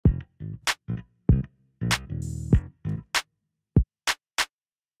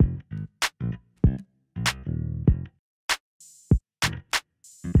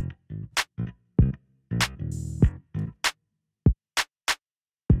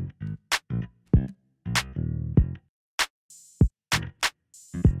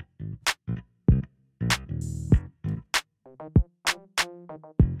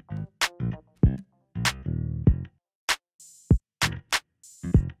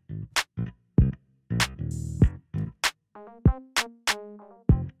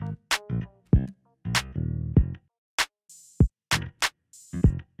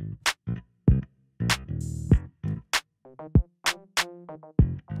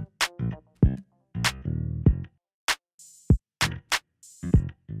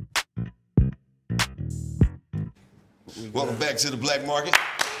Welcome back to the Black Market.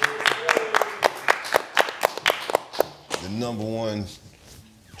 The #1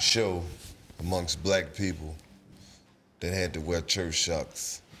 show amongst black people that had to wear church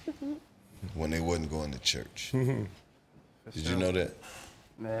socks when they wasn't going to church. Did you know that?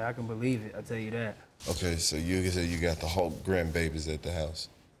 Man, I can believe it, I tell you that. Okay, so you said you got the Hulk grandbabies at the house.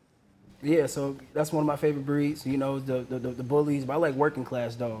 Yeah, so that's one of my favorite breeds, you know, the bullies, but I like working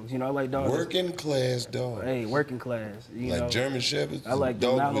class dogs, you know, I like dogs. Working class dogs. Hey, working class, you like know. German Shepherds? I like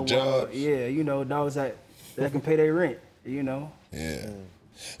dogs with jobs? Yeah, you know, dogs that can pay their rent, you know. Yeah.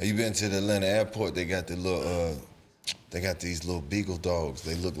 Have you been to the Atlanta airport? They got the little, they got these little beagle dogs.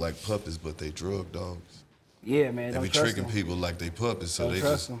 They look like puppies, but they drug dogs. Yeah, man, They don't be trust tricking them. people like they puppies, so Don't they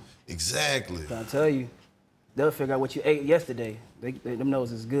trust just them. exactly. I tell you, they'll figure out what you ate yesterday. Them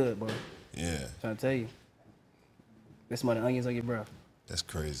noses is good, bro. Yeah, Trying to tell you. They smell the onions on your breath. that's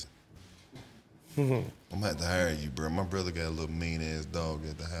crazy. I'm gonna have to hire you, bro. My brother got a little mean ass dog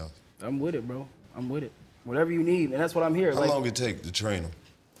at the house. I'm with it, bro. I'm with it. Whatever you need, and that's what I'm here. How long it take to train them?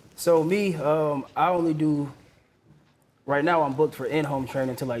 So me, I only do. Right now, I'm booked for in-home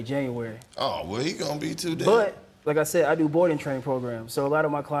training until like January. Oh, well, he gonna be too damn. But like I said, I do boarding training programs. So a lot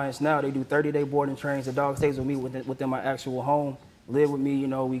of my clients now, they do 30-day boarding trainings. The dog stays with me within my actual home, live with me. You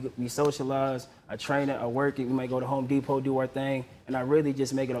know, we socialize. I train it. I work it. We might go to Home Depot, do our thing, and I really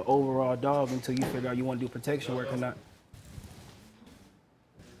just make it an overall dog until you figure out you want to do protection work or not.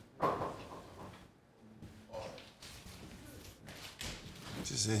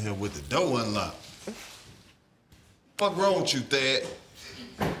 Just in here with the door unlocked. Fuck wrong with you, Thad?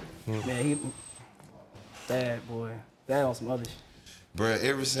 Man, Thad, boy. Thad on some other shit. Bruh,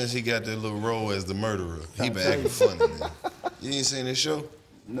 ever since he got that little role as the murderer, he been tell acting you. funny, man. You ain't seen this show?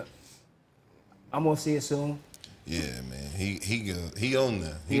 No. I'm gonna see it soon. Yeah, man. He on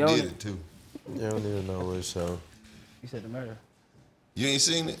there. He He on did it. it too. You don't even know what show. You said the murder. You ain't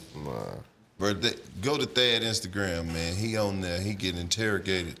seen it? Nah. Bro, go to Thad Instagram, man. He on there. He getting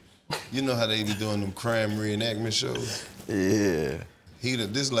interrogated. You know how they be doing them crime reenactment shows? Yeah.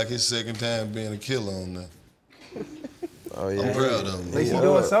 This is like his second time being a killer on there. Oh yeah. I'm proud of him. At least man. you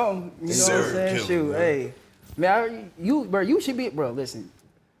doing something. You know what I'm Serial saying? killer, Shoot, bro. hey. Man, you should be, bro, listen.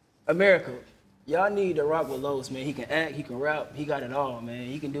 America, y'all need to rock with Los, man. He can act, he can rap, he got it all, man.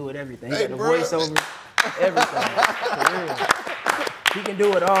 He can do it everything. He Hey, got the bro. voiceover, everything. For real. He can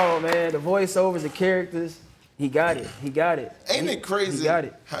do it all, man. The voiceovers, the characters, he got it. He got it. Ain't it crazy He got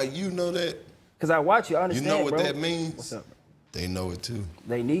it. how you know that? Cause I watch you, I You understand, know what bro. that means? What's up, bro? They know it too.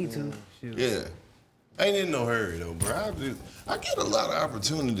 They need to. Shoot. Yeah. Ain't in no hurry though, bro. I get a lot of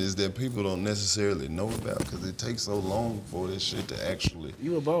opportunities that people don't necessarily know about because it takes so long for this shit to actually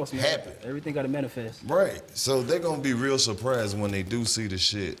You a boss, man. happen. Everything got to manifest. Right. So they're gonna be real surprised when they do see the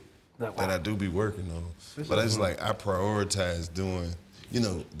shit Like, that wow. I do be working on. But it's like I prioritize doing, you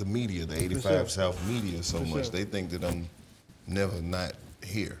know, the media, the 85 sure. South media so much. sure. They think that I'm never not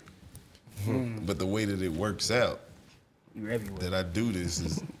here. But the way that it works out, You're everywhere. that I do this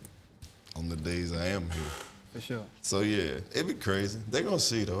is on the days I am here. For sure. So yeah, it be crazy. They gonna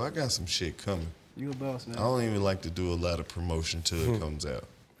see though. I got some shit coming. You a boss, man. I don't even like to do a lot of promotion till it comes out.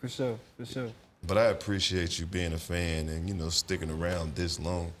 For sure. For sure. But I appreciate you being a fan and, you know, sticking around this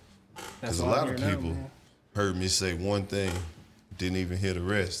long. Because a why I'm lot of here now, people man. heard me say one thing, didn't even hear the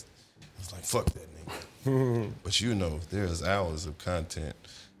rest. I was like, fuck that nigga. But you know, there's hours of content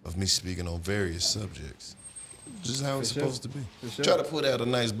of me speaking on various subjects. Just how it's sure. supposed to be. For sure. Try to put out a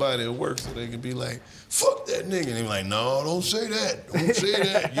nice body of work so they can be like, fuck that nigga. And they be like, no, don't say that. Don't say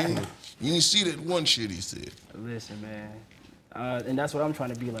that. You didn't see that one shit he said. Listen, man. And that's what I'm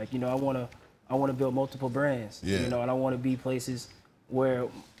trying to be like. You know, I wanna build multiple brands. Yeah. You know, and I wanna be places where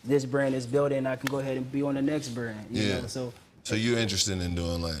this brand is building and I can go ahead and be on the next brand. You Yeah. know? So you're interested in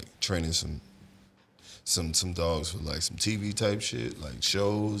doing like training some dogs for like some TV type shit, like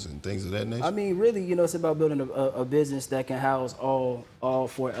shows and things of that nature? I mean, really, you know, it's about building a business that can house all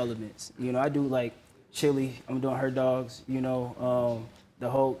 4 elements. You know, I do like Chili, I'm doing her dogs, you know, the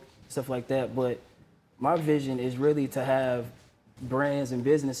Hulk, stuff like that. But my vision is really to have brands and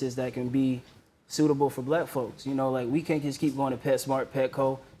businesses that can be suitable for black folks. You know, like we can't just keep going to PetSmart,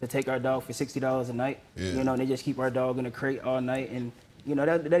 Petco to take our dog for $60 a night. Yeah. You know, and they just keep our dog in a crate all night, and you know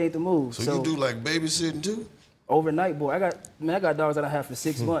that ain't the move. So you do like babysitting too? Overnight, boy. I got dogs that I have for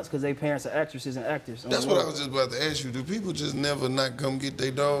 6 months because their parents are actresses and actors. That's what I was just about to ask you. Do people just never not come get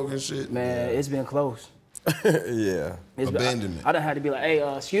their dog and shit? Man, it's been close. Yeah. Abandonment. I done had to be like,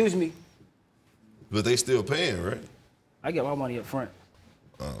 hey, excuse me. But they still paying, right? I get my money up front.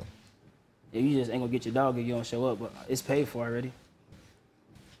 Oh. Yeah, you just ain't gonna get your dog if you don't show up, but it's paid for already.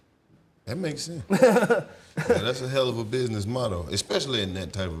 That makes sense. Yeah, that's a hell of a business motto, especially in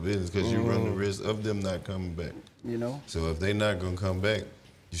that type of business, because you run the risk of them not coming back. You know? So if they not gonna come back,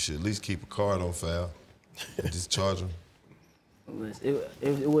 you should at least keep a card on file and just charge them.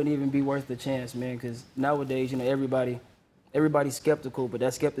 It wouldn't even be worth the chance, man, because nowadays, you know, everybody's skeptical, but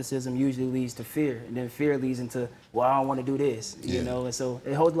that skepticism usually leads to fear, and then fear leads into, well, I don't want to do this, you know, and so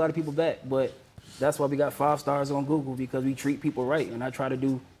it holds a lot of people back, but that's why we got 5 stars on Google, because we treat people right, and I try to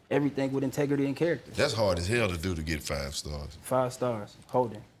do everything with integrity and character. That's hard as hell to do to get 5 stars. 5 stars,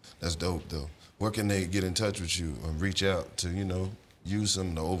 holding. That's dope, though. Where can they get in touch with you and reach out to, you know, use some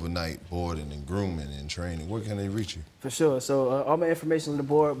of the overnight boarding and grooming and training? Where can they reach you? For sure. So all my information on the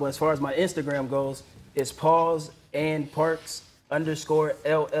board, but as far as my Instagram goes, it's Paws and Parks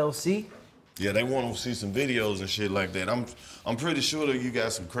 _LLC. Yeah, they want to see some videos and shit like that. I'm pretty sure that you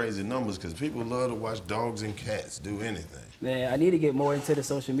got some crazy numbers because people love to watch dogs and cats do anything. Man, I need to get more into the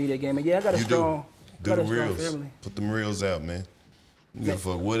social media game. And yeah, I got a strong, do the strong reels. family. Put them reels out, man. You give a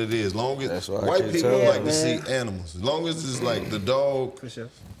fuck what it is. Long as That's white people tell. like to see animals. As long as it's like the dog, For sure.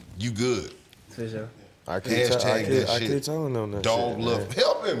 you good. For sure. I keep Hashtag that shit. keep telling them that Dog shit, love. man.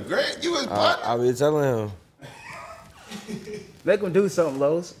 Help him, Grant. You his partner. I be telling him. Make him do something,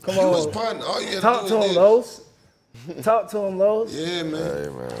 Lowe's. Come You his on. partner. All you Talk have to do him, is Lowe's. Talk to him, Lowe's. Yeah, man. Hey,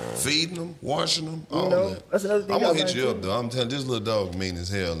 man. Feeding them, washing them, all know, that. that's another thing I'm I gonna hit learned, you too. up though. I'm telling you, this little dog mean as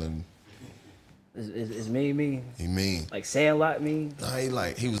hell, and It's me. he mean. Like Sandlot mean. Nah,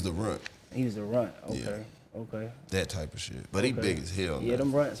 he was the runt, He was a runt. Okay. Yeah. Okay. that type of shit. But he big as hell. Yeah, now.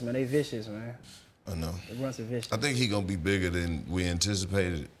 them runts, man, they vicious, man. I know. The runts are vicious. I think he gonna be bigger than we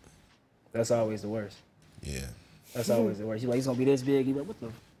anticipated. That's always the worst. Yeah. That's always the worst. He's gonna be this big. He's like, what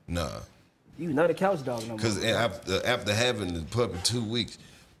the? Nah. You not a couch dog no more. Because after having the puppy 2 weeks,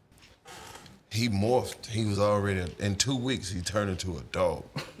 he morphed. He was already, in 2 weeks, he turned into a dog.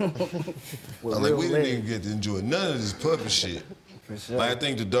 With I'm like, real we didn't legs. even get to enjoy none of this puppy shit. For sure. Like, I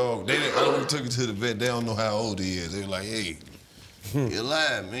think the dog, I only took it to the vet, they don't know how old he is. They were like, hey, he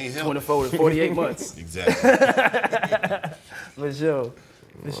alive, man. Help. 24 to 48 months. Exactly. For sure.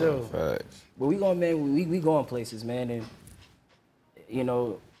 For sure. Facts. But we going, man, we going places, man. And, you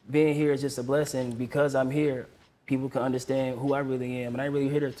know, being here is just a blessing. Because I'm here, people can understand who I really am. And I ain't really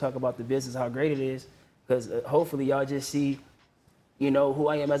here to talk about the business, how great it is. Because hopefully y'all just see, you know, who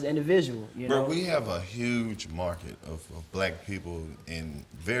I am as an individual. You Bro, know? we have a huge market of black people and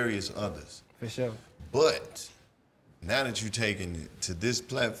various others. For sure. But now that you're taking it to this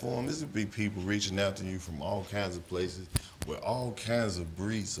platform, this would be people reaching out to you from all kinds of places with all kinds of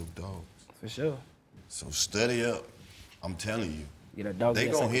breeds of dogs. For sure. So study up. I'm telling you. You know, dogs They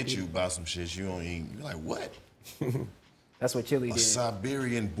got gonna something hit to you do. about some shit you don't even. You're like, what? That's what Chili A did.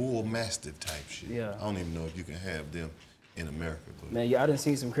 Siberian bull mastiff type shit. Yeah. I don't even know if you can have them in America. But Man, yeah, I done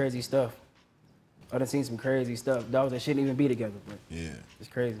seen some crazy stuff. I done seen some crazy stuff. Dogs that shouldn't even be together, but yeah, it's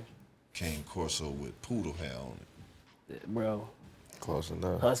crazy. cane corso with poodle hair on it. Bro, Close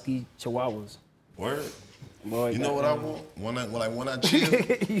enough. husky chihuahuas. Word. Boy, You know what I want? When I chill,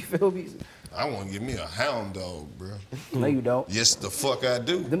 You feel me? I want to give me a hound dog, bro. No, you don't. Yes, the fuck I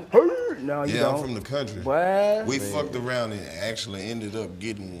do. Them, no, you Yeah, don't. I'm from the country. What? We fucked around and actually ended up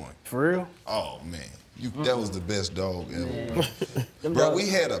getting one. For real? Oh man, that was the best dog ever, bro. Them Bro, dogs- we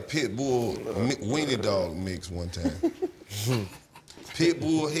had a pit bull weenie dog mix one time. Pit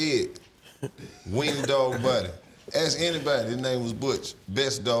bull head, weenie dog body. Ask anybody, his name was Butch.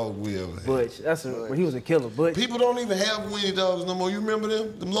 Best dog we ever had. Butch. He was a killer. Butch. People don't even have weenie dogs no more. You remember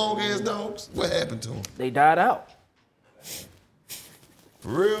them? Them long ass dogs? What happened to them? They died out. For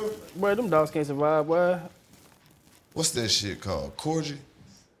real? Boy, them dogs can't survive, boy. What's that shit called? Corgi?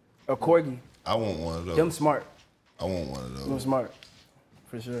 A corgi. I want one of those. Them smart. I want one of Them those. smart.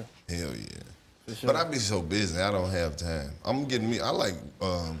 For sure. Hell yeah. For sure. But I be so busy, I don't have time. I'm getting me, I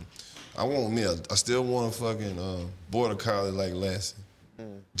want me I still want a fucking border collie like Lassie.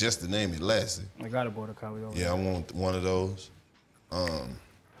 Just to name it Lassie. I got a border collie over Yeah, I want one of those.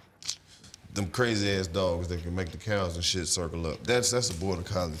 them crazy ass dogs that can make the cows and shit circle up. That's a border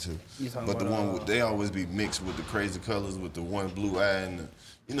collie too. But the one with, they always be mixed with the crazy colors with the one blue eye and the,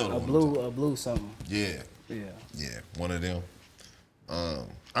 you know the one. A blue something. Yeah. Yeah. Yeah, one of them. I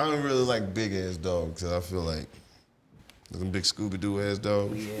don't really like big ass dogs because I feel like them big Scooby-Doo ass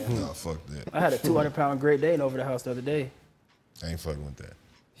dogs. Yeah. Nah, fuck that. I had a 200-pound Great Dane over the house the other day. I ain't fucking with that.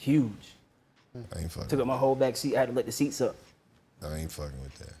 Huge. I ain't fucking. Took up my whole back seat. I had to let the seats up. I ain't fucking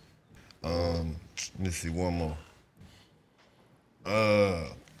with that. Let's see, one more.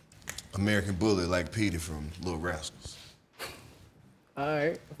 American Bully like Petey from Little Rascals. All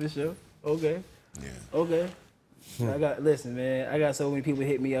right, for sure. Okay. Yeah. Okay. Listen, man, I got so many people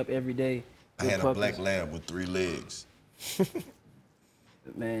hit me up every day. I had a black lab with 3 legs.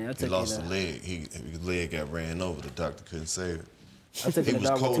 Man, I took He lost a leg. His leg got ran over. The doctor couldn't save it. I took He a was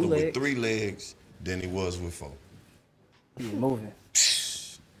dog with 2 colder with legs. 3 legs than he was with 4. He was moving.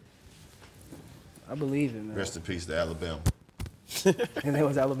 I believe it, man. Rest in peace to Alabama. And that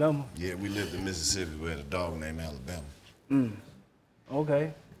was Alabama. Yeah, we lived in Mississippi. We had a dog named Alabama.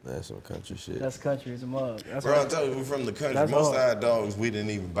 Okay. That's some country shit. That's country as a mug. That's Bro, I hard. told you, we're from the country. That's Most of hard. our dogs, we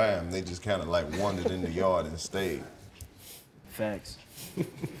didn't even buy them. They just kind of like wandered in the yard and stayed. Facts.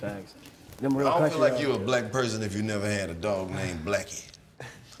 Facts. Them real I don't country feel like dogs. you're a black person if you never had a dog named Blackie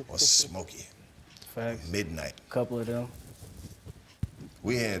or Smokey, Facts. Midnight. Couple of them.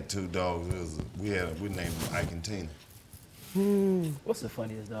 We had 2 dogs. We named them Ike and Tina. What's the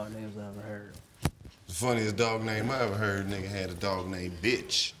funniest dog names I ever heard? The funniest dog name I ever heard, nigga had a dog named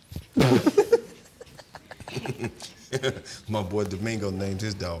Bitch. My boy Domingo named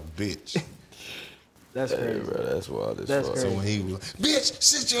his dog Bitch. That's Hey, crazy. bro, that's wild as That's fuck. So when he was, bitch,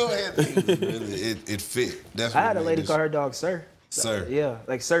 sit your head. It fit. That's what I had a made lady this- call her dog Sir. Sir. Yeah,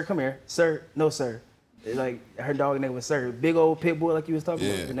 like Sir, come here. Sir, no Sir. Like her dog name was Sir. Big old pit bull like you was talking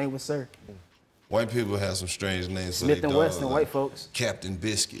Yeah. about. The name was Sir. White people have some strange names. So Smith they and dogs Wesson, like white folks. Captain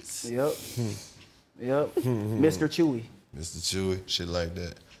Biscuits, Yep. Yep. Mr. Chewy. Mr. Chewy, shit like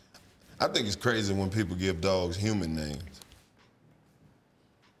that. I think it's crazy when people give dogs human names.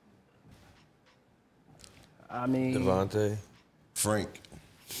 I mean, Devontae. Frank.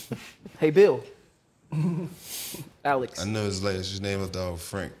 hey Bill. Alex. I know his name was dog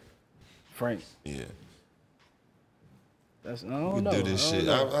Frank. Frank. Yeah. That's I We don't know. do this I don't shit.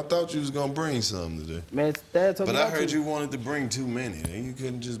 know. I thought you was gonna bring something today. Man, Dad told But me I not heard to. you wanted to bring too many. And you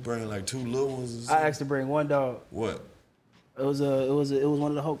couldn't just bring like 2 little ones or I something? asked to bring one dog. What? It was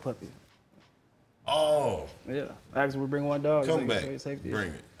one of the Hulk puppies. Oh, Yeah. I asked him to bring one dog. come He's back. like, "Safety." Bring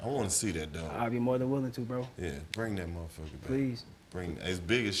it. I want to see that dog. I'd be more than willing to, bro. Yeah, bring that motherfucker back. Please. Bring it's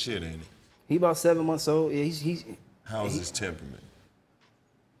big as shit, ain't it? He about 7 months old. Yeah, he's How's his temperament?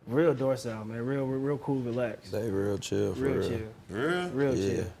 real dorsal, man. Real cool, relaxed. They real chill, for Real real. chill. Real? Real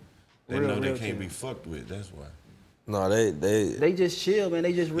Yeah. chill. They Real, know they real can't chill. be fucked with. That's why. No, they They just chill, man.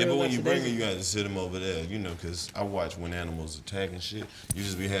 They just real. Yeah, but when you bring lackadaisical. her, you got to sit them over there, you know, because I watch when animals attack and shit. You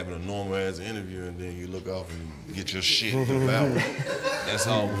just be having a normal ass interview and then you look off and get your shit devoured. That's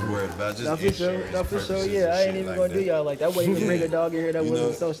all we're worried about. Just No, for sure. insurance No, for sure. purposes Yeah, and I ain't shit even like gonna do that. y'all like that. I wouldn't even bring a dog in here that You wasn't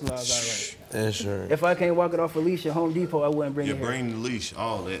know, socialized already. insurance. If I can't walk it off a leash at Home Depot, I wouldn't bring Yeah, it here. bring the leash,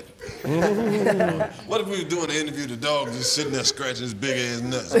 all that. What if we were doing an interview, the dog just sitting there scratching his big ass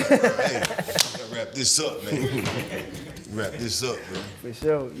nuts? Like, hey, I gotta wrap this up, man. Wrap this up, bro. For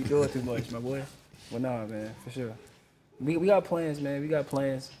sure. You doing too much, my boy. Well, nah, man, for sure. We got plans, man. We got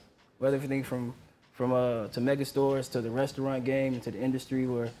plans. Whether everything from to mega stores to the restaurant game to the industry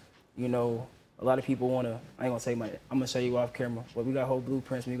where, you know, a lot of people wanna. I ain't gonna say I'm gonna show you off camera, but we got whole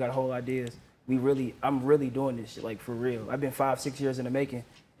blueprints. We got whole ideas. I'm really doing this shit, like for real. I've been 5-6 years in the making,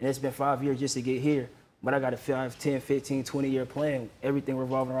 and it's been 5 years just to get here. But I got a 5, 10, 15, 20-year plan. Everything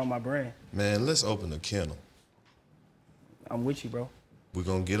revolving around my brand. Man, let's open a kennel. I'm with you, bro. We're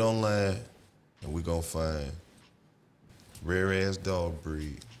gonna get online and we're gonna find rare ass dog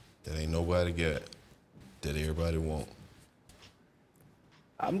breed that ain't nobody got that everybody want.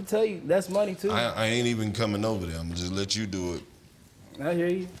 I'm gonna tell you, that's money too. I ain't even coming over there. I'm gonna just let you do it. I hear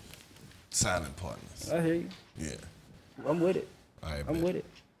you. Silent partners. I hear you. Yeah. I'm with it. All right, I'm bet. with it.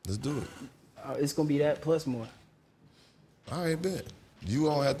 Let's do it. It's gonna be that plus more. All right, bet. You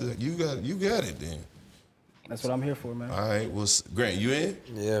don't have to. You got it then. That's what I'm here for, man. All right. Well, Grant, you in?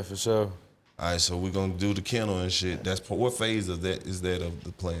 Yeah, for sure. All right. So we're gonna do the kennel and shit. What phase of that is that of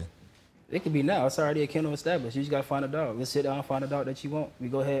the plan? It could be now. It's already a kennel established. You just gotta find a dog. Let's sit down and find a dog that you want. We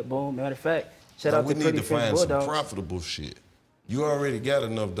go ahead, boom. Matter of fact, shout Now, out we to need Pretty to French find some Bulldogs. profitable shit. You already got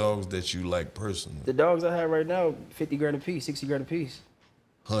enough dogs that you like personally. The dogs I have right now, 50 grand a piece, 60 grand a piece,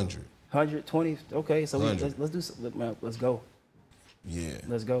 100. 120. Okay, so 100. let's do some. Man, let's go. Yeah.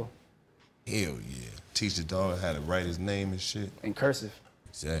 Let's go. Hell yeah. Teach the dog how to write his name and shit. In cursive.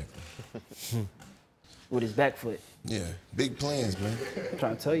 Exactly. With his back foot. Yeah, big plans, man. I'm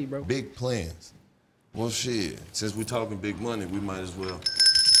trying to tell you, bro. Big plans. Well, shit, since we're talking big money, we might as well ring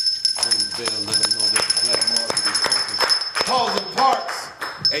the bell, let them know that the black market is open. Paws and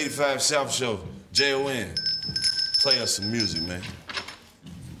Parks, 85 South Show, JON. Play us some music, man.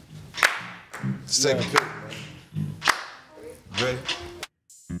 Let's take a pic, man. Ready?